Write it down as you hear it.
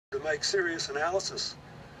that make serious analysis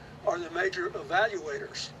are the major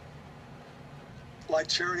evaluators, like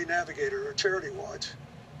Charity Navigator or Charity Watch,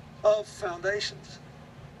 of foundations.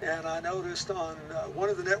 And I noticed on one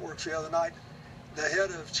of the networks the other night, the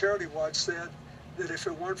head of Charity Watch said that if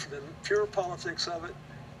it weren't for the pure politics of it,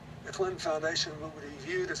 the Clinton Foundation would be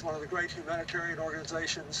viewed as one of the great humanitarian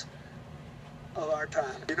organizations of our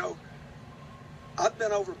time. You know, I've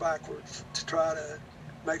been over backwards to try to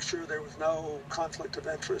make sure there was no conflict of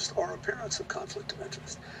interest or appearance of conflict of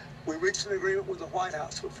interest. We reached an agreement with the White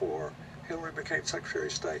House before Hillary became Secretary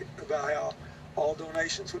of State about how all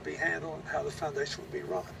donations would be handled and how the foundation would be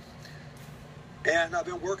run. And I've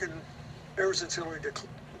been working ever since Hillary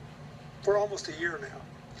for almost a year now,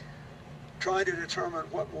 trying to determine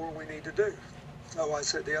what more we need to do. So I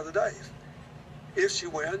said the other day, if she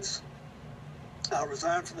wins, I'll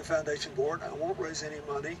resign from the foundation board. I won't raise any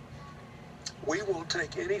money. We won't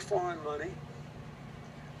take any foreign money,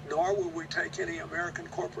 nor will we take any American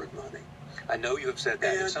corporate money. I know you have said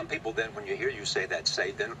that. And some people then, when you hear you say that,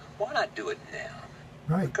 say, then why not do it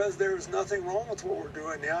now? Right. Because there's nothing wrong with what we're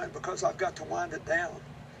doing now, and because I've got to wind it down.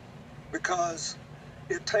 Because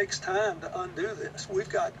it takes time to undo this. We've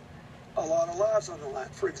got a lot of lives on the line.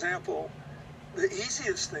 For example, the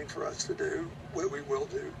easiest thing for us to do, what we will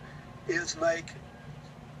do, is make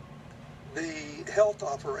the health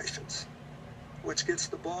operations, which gets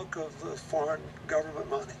the bulk of the foreign government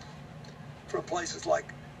money from places like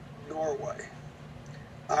Norway,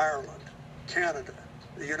 Ireland, Canada,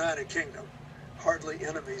 the United Kingdom, hardly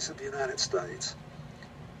enemies of the United States,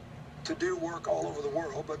 to do work all over the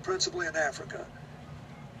world, but principally in Africa.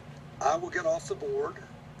 I will get off the board,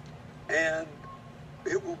 and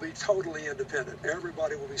it will be totally independent.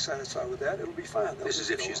 Everybody will be satisfied with that. It'll be fine. This is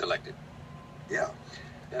if she's elected. Yeah.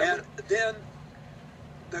 And then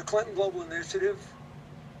the Clinton Global Initiative,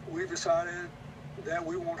 we decided that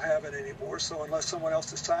we won't have it anymore. So unless someone else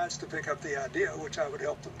decides to pick up the idea, which I would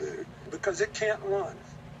help them do, because it can't run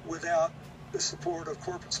without the support of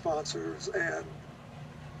corporate sponsors and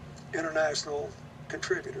international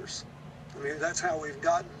contributors. I mean, that's how we've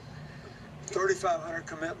gotten 3,500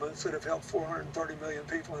 commitments that have helped 430 million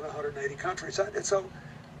people in 180 countries. And so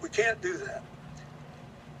we can't do that.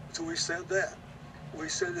 So we said that. We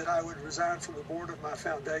said that I would resign from the board of my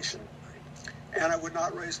foundation, and I would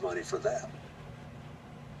not raise money for that.